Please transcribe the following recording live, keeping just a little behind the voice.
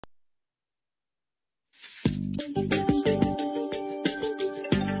The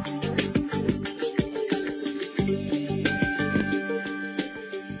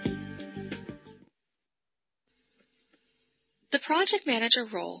project manager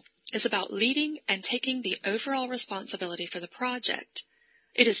role is about leading and taking the overall responsibility for the project.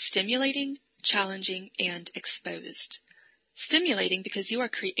 It is stimulating, challenging, and exposed. Stimulating because you are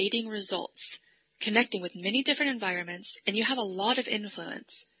creating results, connecting with many different environments, and you have a lot of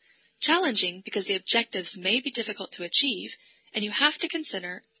influence. Challenging because the objectives may be difficult to achieve, and you have to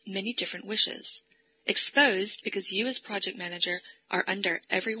consider many different wishes. Exposed because you as project manager are under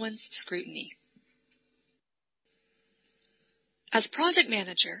everyone's scrutiny. As project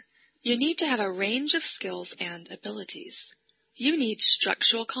manager, you need to have a range of skills and abilities. You need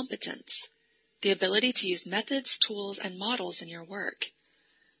structural competence, the ability to use methods, tools, and models in your work.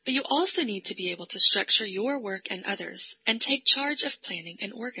 But you also need to be able to structure your work and others and take charge of planning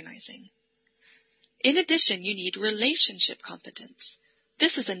and organizing. In addition, you need relationship competence.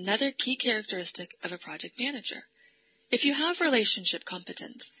 This is another key characteristic of a project manager. If you have relationship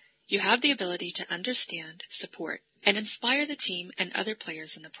competence, you have the ability to understand, support, and inspire the team and other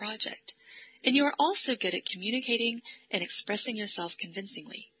players in the project. And you are also good at communicating and expressing yourself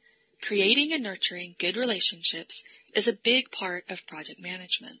convincingly. Creating and nurturing good relationships is a big part of project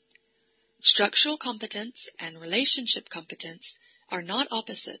management. Structural competence and relationship competence are not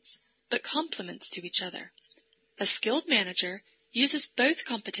opposites, but complements to each other. A skilled manager uses both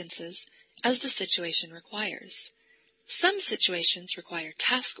competences as the situation requires. Some situations require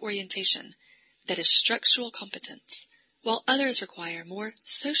task orientation, that is structural competence, while others require more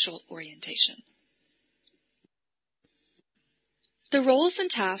social orientation. The roles and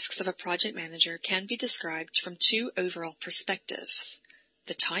tasks of a project manager can be described from two overall perspectives,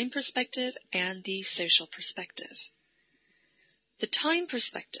 the time perspective and the social perspective. The time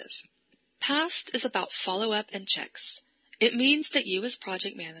perspective. Past is about follow-up and checks. It means that you as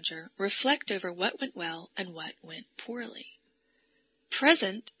project manager reflect over what went well and what went poorly.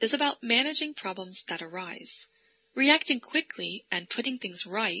 Present is about managing problems that arise, reacting quickly and putting things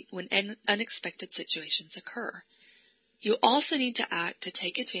right when unexpected situations occur. You also need to act to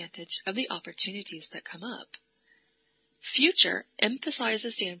take advantage of the opportunities that come up. Future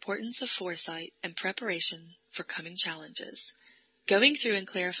emphasizes the importance of foresight and preparation for coming challenges, going through and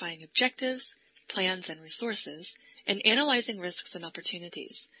clarifying objectives, plans, and resources, and analyzing risks and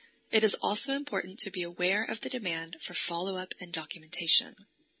opportunities. It is also important to be aware of the demand for follow-up and documentation.